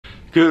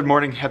Good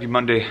morning, happy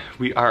Monday.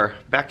 We are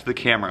back to the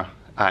camera.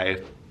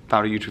 I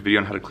found a YouTube video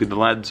on how to clean the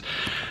lens.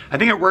 I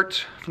think it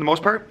worked for the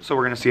most part, so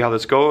we're gonna see how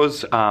this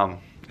goes.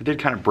 It did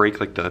kind of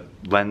break like the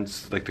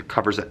lens, like the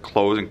covers that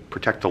close and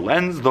protect the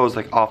lens. Those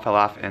like all fell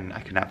off and I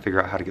could not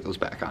figure out how to get those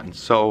back on.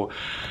 So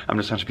I'm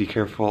just gonna have to be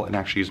careful and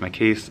actually use my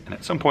case and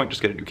at some point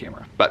just get a new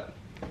camera. But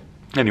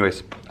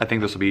anyways, I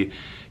think this will be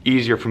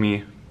easier for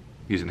me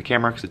using the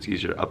camera because it's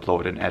easier to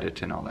upload and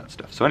edit and all that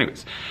stuff. So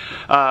anyways,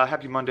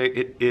 happy Monday.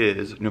 It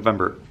is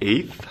November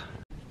 8th.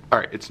 All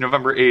right, it's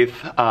November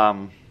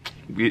 8th.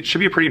 It should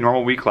be a pretty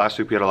normal week. Last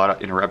week we had a lot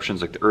of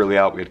interruptions, like the early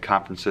out, we had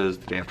conferences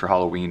the day after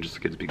Halloween, just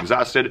the kids being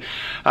exhausted.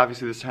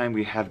 Obviously this time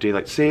we have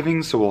daylight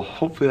savings, so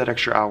hopefully that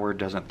extra hour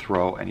doesn't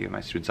throw any of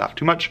my students off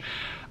too much.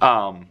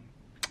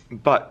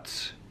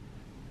 But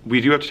we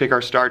do have to take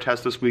our STAR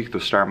test this week, the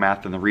STAR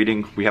math and the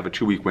reading. We have a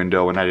 2-week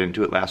window and I didn't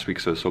do it last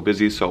week, so I was so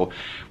busy. So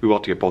we will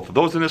have to get both of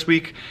those in this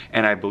week.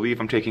 And I believe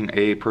I'm taking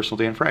a personal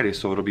day on Friday,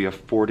 so it'll be a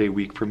 4-day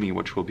week for me,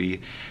 which will be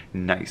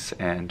nice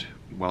and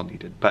well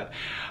needed. But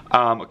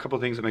a couple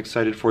of things I'm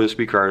excited for this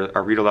week are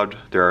our read aloud.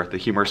 There are the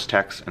humorous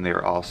texts and they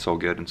are all so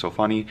good and so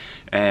funny.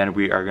 And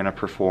we are gonna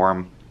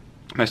perform,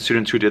 my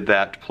students who did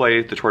that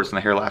play, The Tortoise and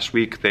the Hare, last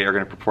week, they are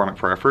going to perform it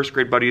for our first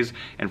grade buddies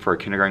and for our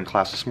kindergarten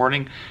class this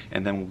morning,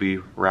 and then we'll be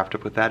wrapped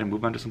up with that and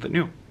move on to something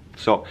new.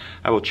 So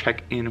I will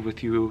check in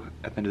with you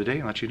at the end of the day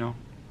and let you know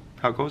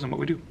how it goes and what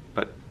we do.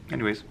 But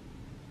anyways,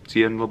 see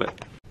you in a little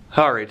bit.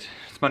 All right,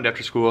 it's Monday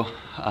after school.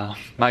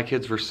 My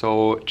kids were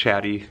so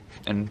chatty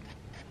and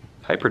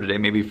hyper today.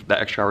 Maybe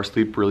that extra hour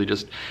sleep really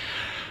just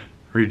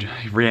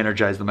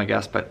re-energized them, I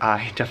guess, but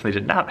I definitely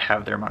did not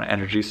have their amount of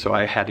energy, so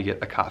I had to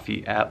get a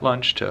coffee at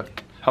lunch to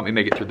help me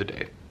make it through the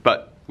day,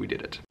 but we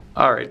did it.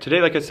 All right, today,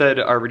 like I said,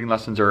 our reading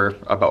lessons are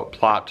about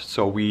plot,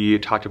 so we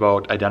talked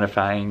about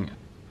identifying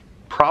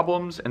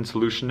problems and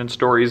solution in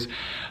stories.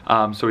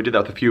 So we did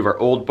that with a few of our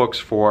old books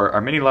for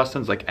our mini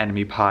lessons, like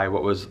Enemy Pie,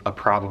 what was a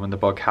problem in the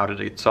book, how did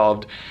it get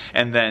solved?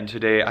 And then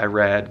today I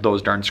read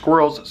Those Darn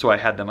Squirrels, so I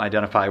had them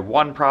identify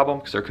one problem,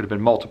 because there could have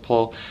been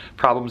multiple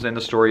problems in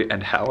the story,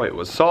 and how it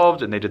was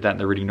solved, and they did that in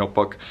their reading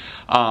notebook.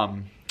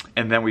 And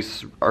then we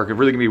are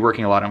really gonna be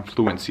working a lot on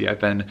fluency. I've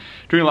been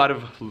doing a lot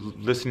of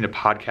listening to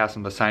podcasts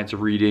on the science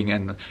of reading,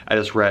 and I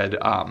just read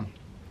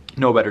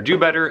Know Better, Do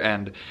Better,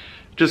 and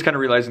just kind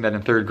of realizing that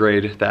in 3rd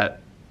grade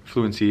that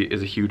fluency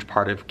is a huge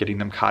part of getting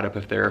them caught up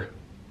if they're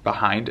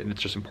behind, and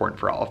it's just important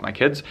for all of my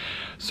kids.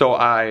 So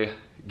I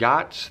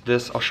got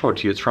this, I'll show it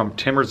to you. It's from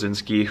Tim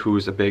Rzinski,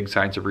 who's a big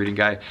science of reading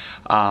guy,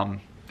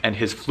 and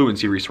his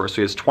fluency resource. So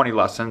he has 20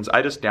 lessons.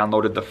 I just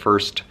downloaded the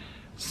first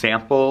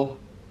sample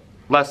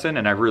lesson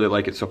and I really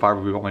like it so far.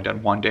 We've only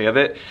done 1 day of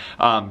it,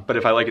 but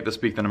if I like it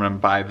this week, then I'm gonna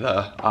buy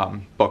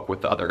the book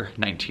with the other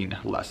 19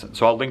 lessons.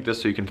 So I'll link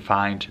this so you can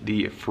find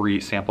the free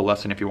sample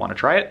lesson if you want to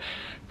try it,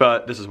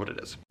 but this is what it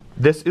is.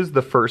 This is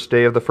the first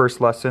day of the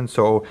first lesson,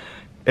 so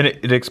and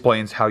it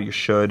explains how you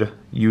should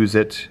use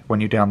it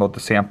when you download the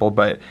sample,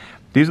 but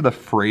these are the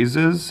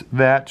phrases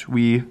that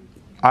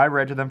I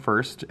read to them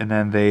first, and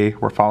then they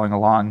were following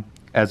along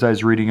as I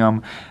was reading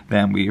them.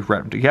 Then we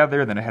read them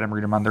together, then I had them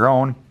read them on their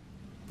own.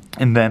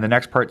 And then the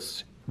next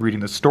part's reading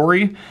the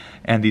story,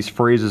 and these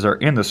phrases are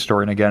in the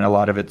story. And again, a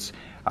lot of it's,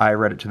 I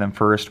read it to them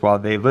first while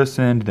they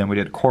listened, then we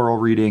did choral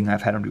reading,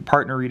 I've had them do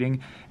partner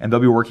reading, and they'll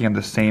be working on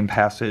the same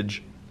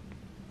passage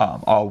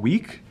all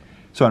week.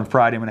 So on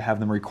Friday, I'm gonna have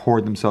them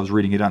record themselves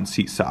reading it on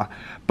Seesaw.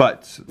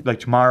 But like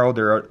tomorrow,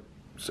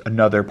 there's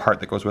another part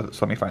that goes with it,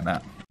 so let me find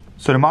that.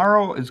 So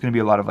tomorrow is gonna be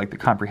a lot of like the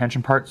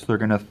comprehension part, so they're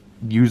gonna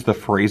use the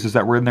phrases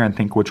that were in there and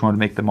think which one would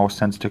make the most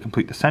sense to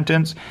complete the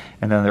sentence.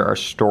 And then there are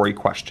story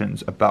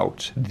questions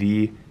about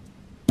the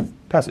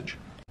passage.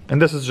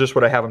 And this is just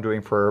what I have them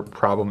doing for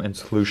problem and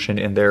solution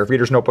in their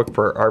reader's notebook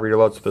for our read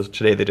aloud. So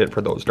today they did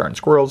for Those Darn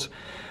Squirrels.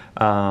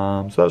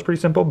 So that was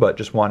pretty simple, but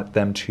just wanted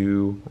them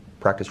to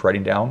practice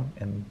writing down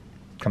and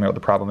coming up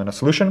with a problem and a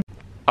solution.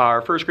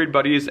 Our 1st grade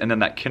buddies and then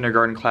that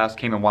kindergarten class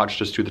came and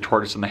watched us do The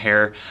Tortoise and the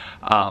Hare.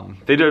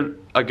 They did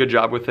a good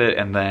job with it,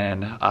 and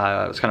then it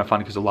was kind of fun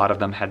because a lot of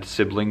them had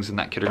siblings in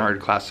that kindergarten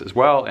class as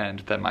well, and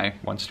then my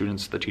one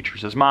student's the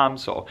teacher's his mom,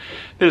 so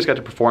they just got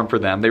to perform for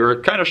them. They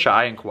were kind of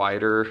shy and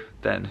quieter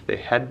than they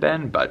had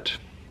been, but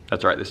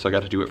that's all right. They still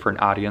got to do it for an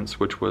audience,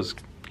 which was,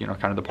 you know,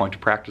 kind of the point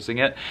of practicing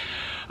it.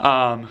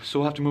 So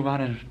we'll have to move on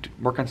and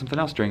work on something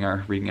else during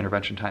our reading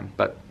intervention time,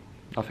 but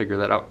I'll figure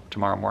that out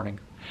tomorrow morning.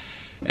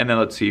 And then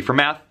let's see, for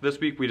math this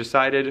week we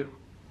decided,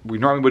 we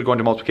normally would go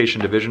into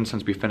multiplication and division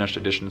since we finished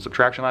addition and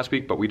subtraction last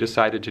week, but we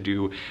decided to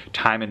do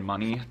time and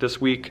money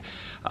this week,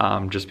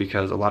 just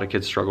because a lot of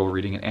kids struggle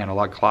reading an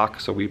analog clock.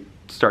 So we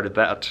started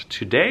that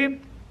today, and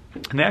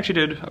they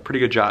actually did a pretty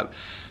good job,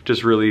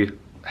 just really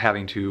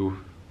having to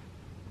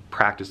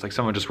practice. Like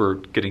some just were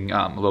getting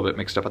a little bit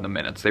mixed up on the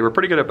minutes. They were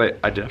pretty good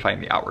at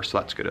identifying the hours, so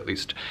that's good at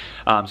least.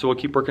 So we'll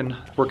keep working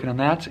on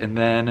that, and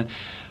then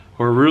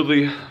we're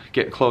really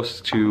getting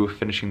close to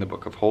finishing the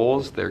Book of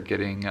Holes. They're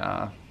getting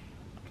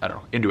I don't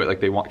know, into it.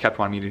 Like they kept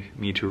wanting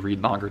me to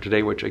read longer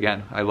today, which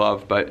again, I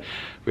love, but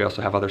we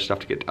also have other stuff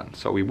to get done.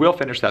 So we will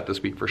finish that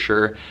this week for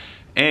sure.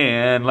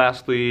 And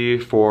lastly,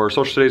 for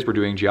social studies, we're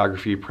doing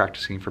geography,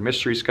 practicing for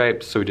mystery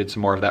Skype. So we did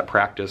some more of that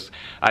practice.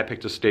 I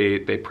picked a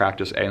state, they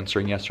practiced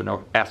answering yes or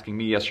no, asking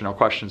me yes or no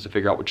questions to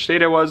figure out which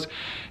state I was.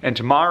 And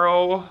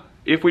tomorrow,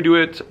 if we do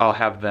it, I'll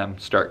have them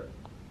start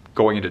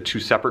going into 2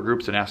 separate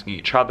groups and asking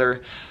each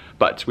other.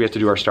 But we have to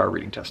do our star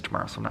reading test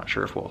tomorrow, so I'm not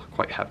sure if we'll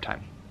quite have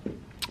time.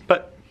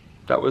 But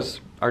that was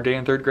our day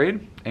in 3rd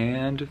grade,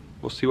 and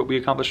we'll see what we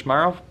accomplish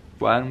tomorrow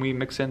when we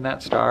mix in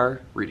that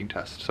star reading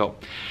test. So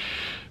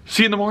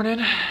see you in the morning,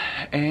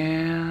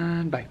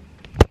 and bye.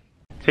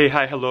 Hey,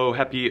 hi, hello,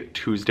 happy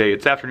Tuesday.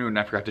 It's afternoon and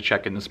I forgot to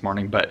check in this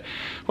morning, but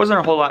wasn't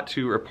a whole lot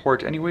to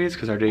report anyways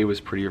because our day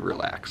was pretty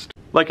relaxed.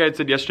 Like I had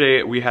said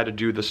yesterday, we had to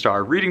do the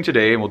star reading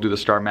today and we'll do the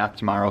star math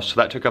tomorrow. So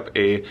that took up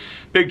a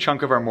big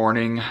chunk of our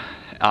morning.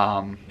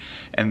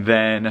 And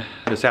then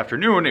this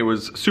afternoon, it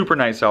was super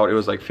nice out. It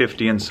was like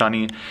 50 and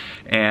sunny.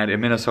 And in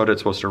Minnesota,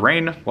 it's supposed to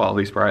rain. Well, at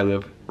least where I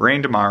live,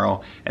 rain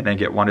tomorrow and then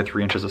get 1 to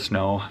 3 inches of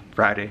snow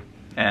Friday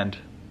and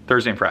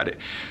Thursday and Friday.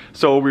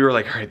 So we were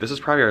like, all right, this is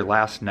probably our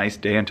last nice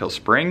day until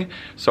spring.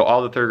 So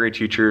all the 3rd grade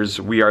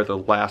teachers, we are the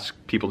last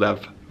people to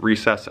have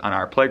recess on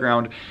our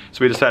playground.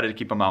 So we decided to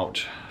keep them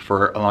out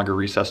for a longer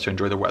recess to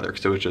enjoy the weather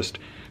because it was just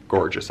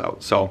gorgeous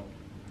out. So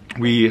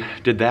we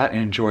did that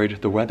and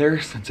enjoyed the weather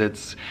since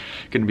it's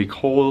gonna be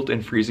cold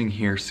and freezing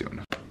here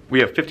soon. We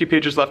have 50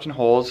 pages left in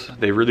holes.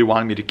 They really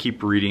wanted me to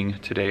keep reading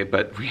today,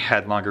 but we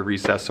had longer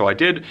recess. So I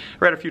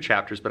read a few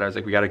chapters, but I was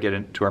like, we gotta get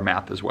into our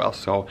math as well.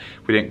 So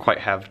we didn't quite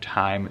have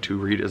time to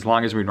read as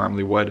long as we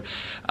normally would.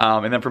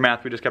 And then for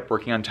math, we just kept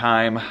working on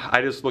time.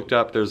 I just looked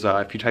up, there's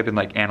if you type in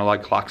like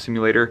analog clock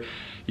simulator,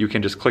 you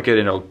can just click it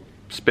and it'll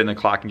spin the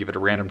clock and give it a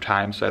random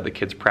time. So I had the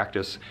kids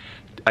practice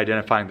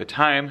identifying the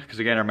time, because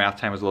again, our math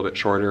time was a little bit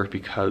shorter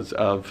because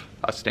of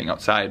us staying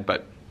outside,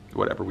 but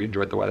whatever, we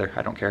enjoyed the weather,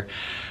 I don't care.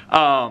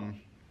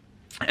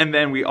 And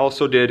then we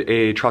also did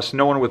a Trust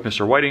No One with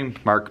Mr. Whiting,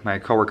 Mark, my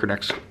coworker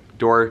next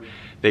door.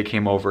 They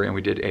came over and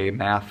we did a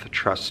math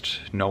Trust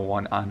No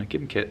One on a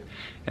Given Kit,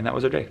 and that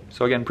was our day.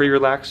 So again, pretty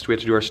relaxed. We have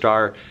to do our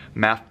star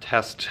math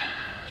test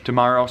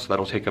tomorrow, so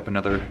that'll take up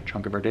another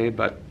chunk of our day,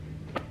 but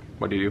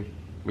what do you do?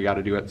 We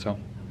gotta do it, so.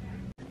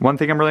 One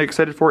thing I'm really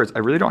excited for is I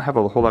really don't have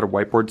a whole lot of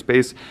whiteboard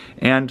space,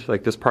 and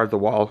like this part of the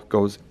wall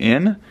goes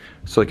in,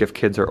 so like if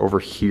kids are over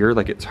here,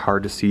 like it's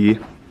hard to see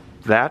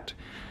that.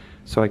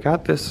 So I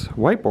got this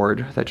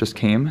whiteboard that just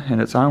came and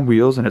it's on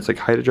wheels and it's like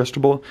height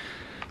adjustable.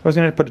 I was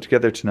gonna put it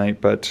together tonight,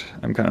 but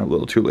I'm kind of a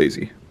little too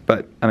lazy.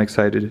 But I'm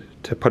excited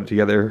to put it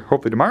together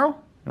hopefully tomorrow,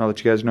 and I'll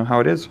let you guys know how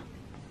it is.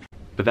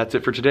 But that's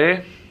it for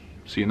today.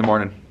 See you in the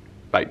morning.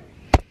 Bye.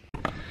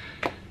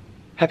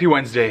 Happy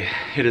Wednesday.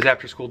 It is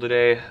after school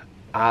today.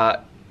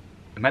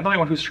 Am I the only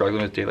one who's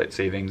struggling with daylight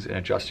savings and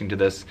adjusting to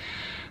this?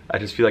 I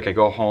just feel like I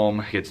go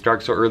home, it gets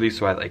dark so early,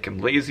 so I like am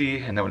lazy,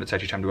 and then when it's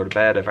actually time to go to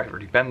bed, I've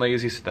already been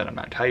lazy, so then I'm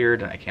not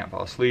tired and I can't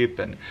fall asleep,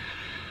 and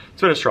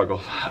it's been a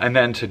struggle. And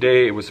then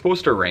today it was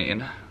supposed to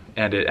rain,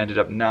 and it ended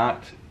up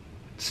not,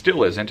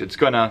 still isn't. It's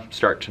gonna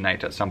start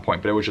tonight at some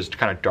point, but it was just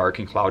kind of dark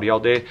and cloudy all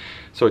day,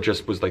 so it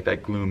just was like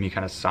that gloomy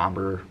kind of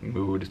somber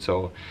mood.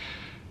 So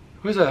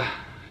it was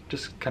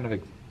just kind of a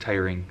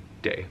tiring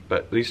day,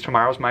 but at least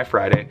tomorrow's my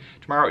Friday.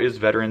 Tomorrow is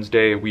Veterans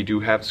Day. We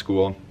do have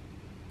school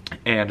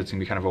and it's gonna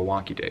be kind of a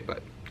wonky day,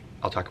 but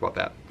I'll talk about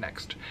that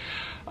next.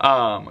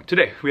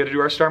 Today we had to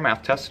do our star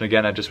math test, and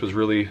again, I just was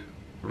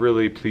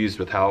really pleased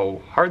with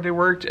how hard they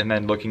worked, and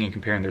then looking and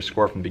comparing their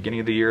score from the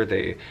beginning of the year,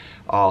 they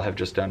all have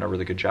just done a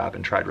really good job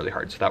and tried really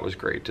hard, so that was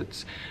great.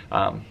 It's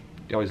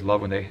you always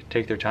love when they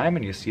take their time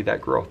and you see that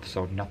growth,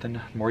 so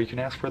nothing more you can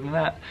ask for than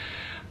that.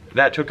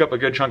 That took up a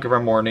good chunk of our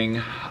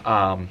morning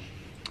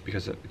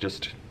because it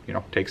just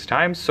takes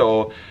time.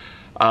 So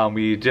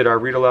we did our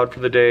read aloud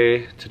for the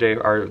day. Today,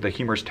 the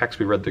humorous text,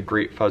 we read The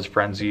Great Fuzz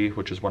Frenzy,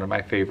 which is one of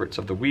my favorites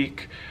of the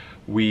week.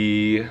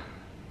 We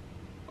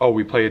do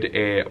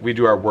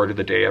our word of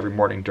the day every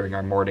morning during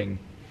our morning,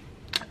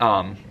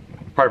 part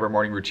of our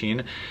morning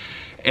routine.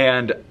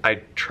 And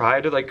I try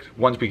to, like,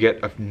 once we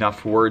get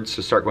enough words,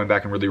 to start going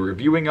back and really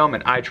reviewing them,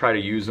 and I try to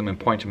use them and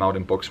point them out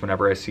in books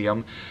whenever I see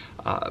them.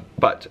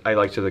 But I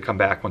like to come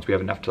back once we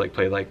have enough to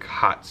play like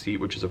Hot Seat,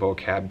 which is a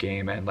vocab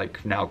game, and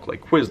now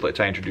Quizlet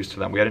I introduced to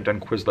them. We hadn't done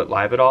Quizlet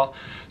live at all,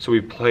 so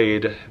we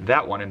played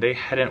that one,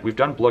 and we've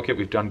done Book It,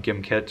 we've done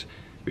Gimkit,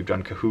 we've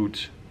done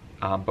Kahoot,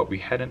 but we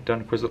hadn't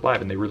done Quizlet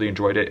live, and they really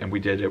enjoyed it, and we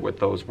did it with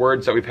those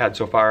words that we've had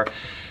so far.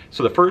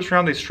 So the first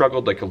round they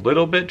struggled a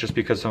little bit, just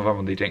because some of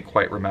them they didn't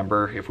quite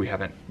remember if we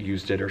haven't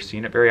used it or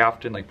seen it very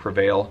often, like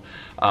prevail.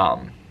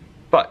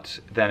 But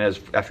then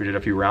after we did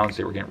a few rounds,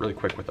 they were getting really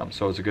quick with them.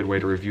 So it was a good way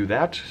to review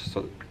that.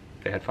 So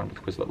they had fun with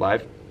Quizlet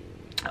Live.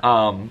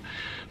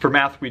 For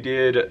math, we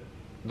did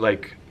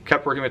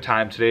kept working with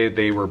time. Today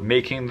they were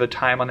making the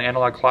time on the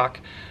analog clock.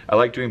 I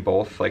like doing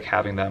both, like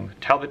having them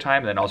tell the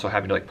time and then also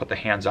having to like put the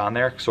hands on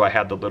there. So I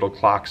had the little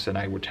clocks and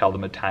I would tell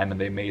them a time and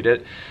they made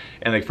it.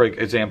 And like for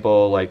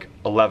example, like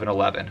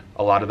 11:11,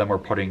 a lot of them were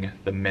putting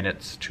the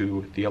minutes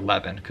to the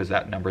 11 because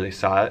that number they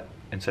saw it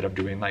instead of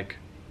doing like,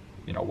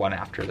 you know, one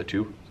after the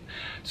two.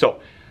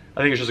 So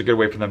I think it's just a good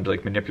way for them to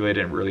like manipulate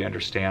it and really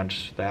understand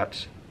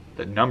that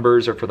the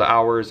numbers are for the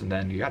hours, and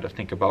then you got to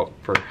think about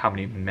for how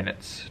many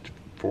minutes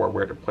for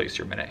where to place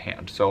your minute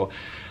hand. So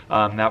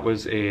that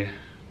was a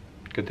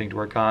good thing to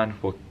work on.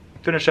 We'll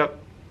finish up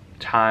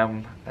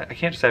time. I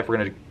can't decide if we're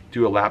going to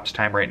do elapsed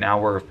time right now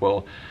or if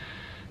we'll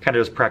kind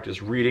of just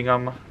practice reading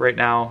them right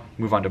now,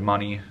 move on to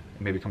money,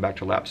 and maybe come back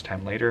to elapsed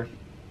time later.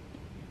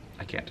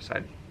 I can't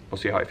decide. We'll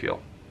see how I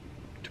feel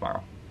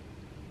tomorrow.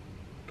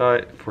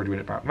 But if we're doing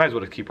it tomorrow, might as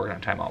well just keep working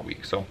on time all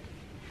week. So,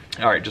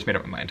 all right, just made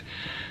up my mind.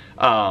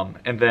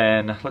 And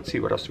then let's see,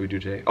 what else do we do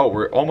today? Oh,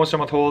 we're almost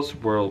done with holes.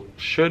 We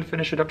should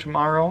finish it up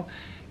tomorrow.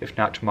 If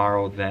not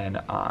tomorrow, then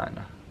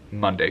on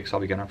Monday, because I'll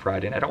be going on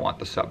Friday, and I don't want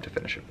the sub to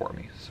finish it for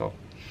me. So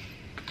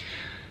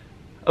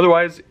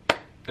otherwise,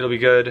 it'll be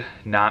good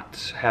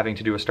not having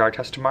to do a STAR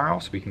test tomorrow,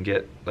 so we can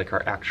get like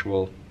our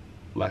actual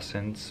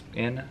lessons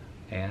in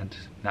and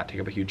not take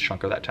up a huge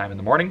chunk of that time in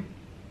the morning.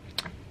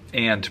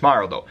 And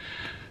tomorrow though,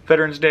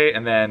 Veterans Day,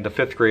 and then the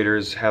 5th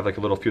graders have like a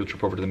little field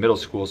trip over to the middle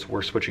school, so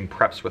we're switching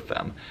preps with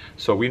them.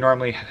 So we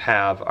normally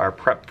have our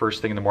prep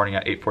first thing in the morning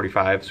at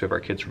 8:45, so we have our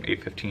kids from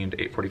 8:15 to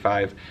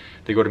 8:45.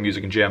 They go to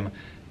music and gym,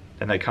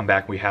 then they come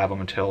back, we have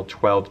them until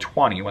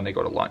 12:20 when they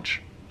go to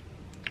lunch.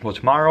 Well,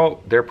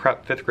 tomorrow, their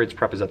prep, 5th grade's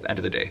prep is at the end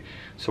of the day.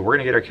 So we're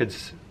gonna get our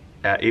kids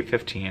at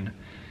 8:15.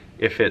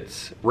 If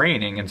it's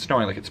raining and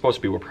snowing like it's supposed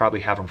to be, we'll probably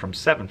have them from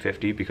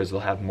 7:50 because they'll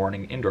have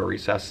morning indoor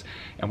recess,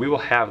 and we will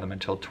have them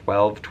until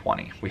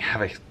 12:20. We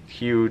have a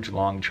huge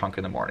long chunk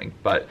in the morning,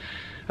 but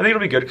I think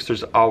it'll be good because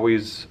there's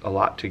always a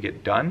lot to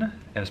get done,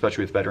 and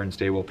especially with Veterans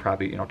Day, we'll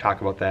probably, you know,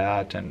 talk about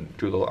that and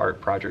do a little art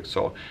project.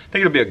 So I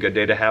think it'll be a good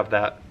day to have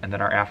that, and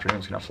then our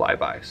afternoon's gonna fly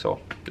by, so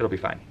it'll be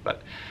fine,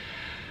 but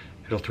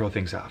it'll throw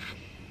things off.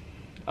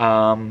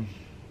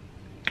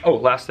 Oh,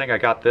 last thing, I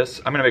got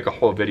this. I'm gonna make a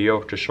whole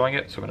video just showing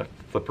it, so I'm gonna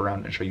flip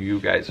around and show you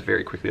guys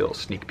very quickly a little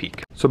sneak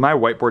peek. So my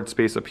whiteboard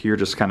space up here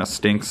just kind of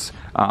stinks.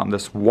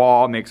 This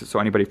wall makes it so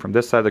anybody from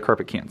this side of the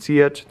carpet can't see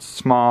it. It's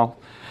small,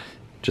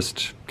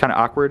 just kind of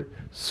awkward.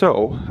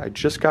 So I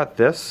just got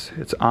this.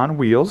 It's on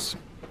wheels,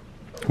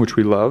 which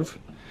we love.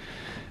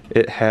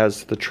 It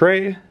has the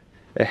tray.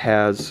 It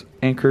has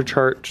anchor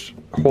chart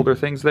holder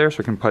things there,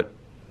 so I can put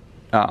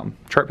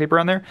chart paper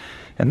on there.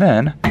 And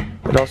then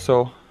it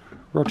also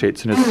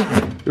rotates and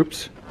is,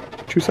 oops,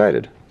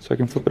 two-sided, so I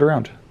can flip it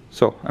around.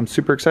 So I'm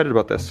super excited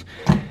about this.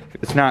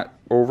 It's not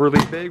overly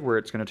big where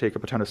it's gonna take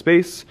up a ton of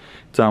space.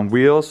 It's on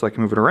wheels, so I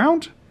can move it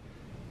around.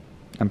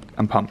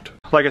 I'm pumped.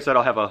 Like I said,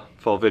 I'll have a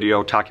full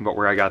video talking about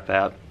where I got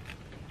that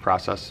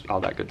process, all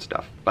that good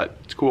stuff. But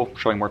it's cool,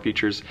 showing more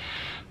features.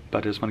 But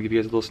I just wanna give you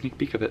guys a little sneak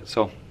peek of it.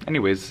 So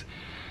anyways,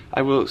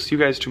 I will see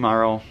you guys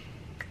tomorrow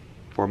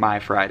for my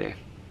Friday.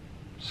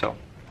 So,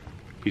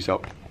 peace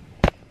out.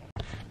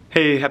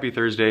 Hey, happy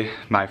Thursday,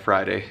 my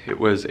Friday. It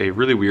was a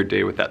really weird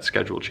day with that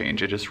schedule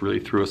change. It just really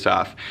threw us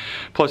off.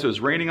 Plus it was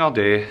raining all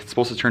day. It's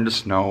supposed to turn to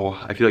snow.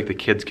 I feel like the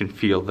kids can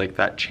feel like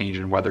that change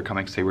in weather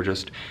coming, because they were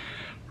just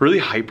really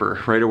hyper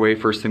right away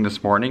first thing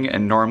this morning.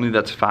 And normally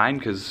that's fine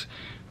because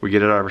we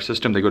get it out of our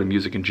system. They go to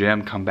music and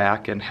gym, come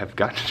back and have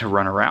gotten to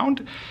run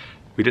around.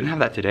 We didn't have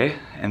that today.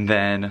 And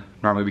then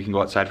normally we can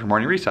go outside for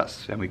morning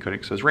recess, and we couldn't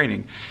because it was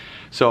raining.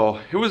 So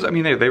it was, I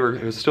mean, it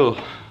was still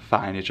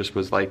fine. It just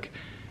was like,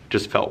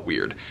 just felt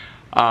weird.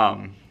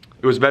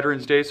 It was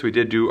Veterans Day, so we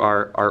did do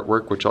our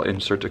artwork, which I'll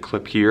insert a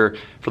clip here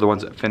for the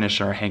ones that finished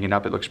and are hanging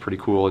up. It looks pretty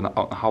cool out in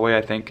the hallway,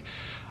 I think.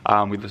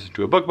 We listened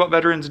to a book about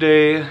Veterans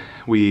Day.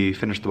 We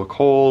finished the book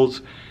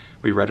Holes.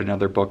 We read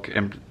another book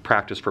and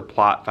practiced for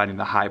plot, finding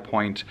the high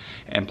point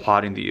and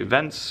plotting the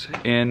events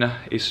in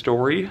a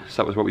story.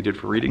 So that was what we did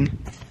for reading.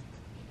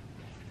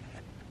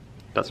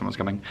 That someone's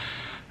coming.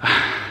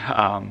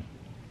 And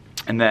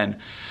then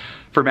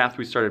for math,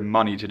 we started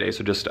money today,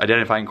 so just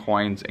identifying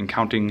coins and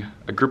counting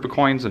a group of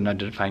coins and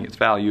identifying its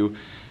value,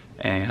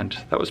 and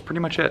that was pretty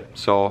much it.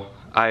 So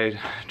I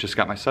just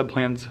got my sub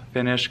plans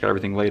finished, got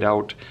everything laid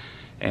out,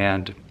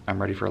 and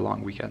I'm ready for a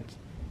long weekend.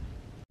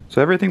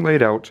 So everything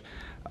laid out,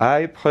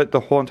 I put the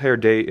whole entire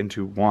day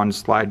into one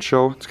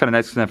slideshow. It's kind of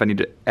nice because if I need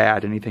to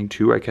add anything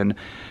too, I can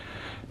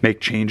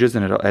make changes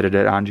and it'll edit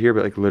it onto here,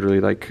 but like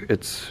literally like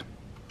it's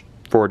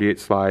 48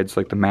 slides,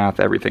 like the math,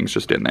 everything's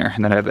just in there.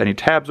 And then I have any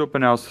tabs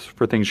open else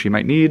for things she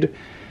might need.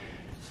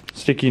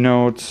 Sticky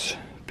notes,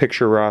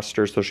 picture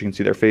roster so she can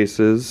see their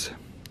faces,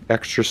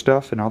 extra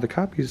stuff, and all the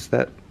copies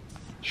that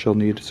she'll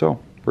need.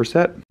 So we're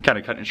set. Kind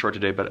of cutting it short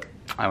today, but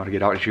I want to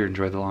get out here and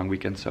enjoy the long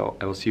weekend. So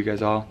I will see you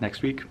guys all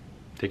next week.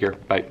 Take care.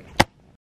 Bye.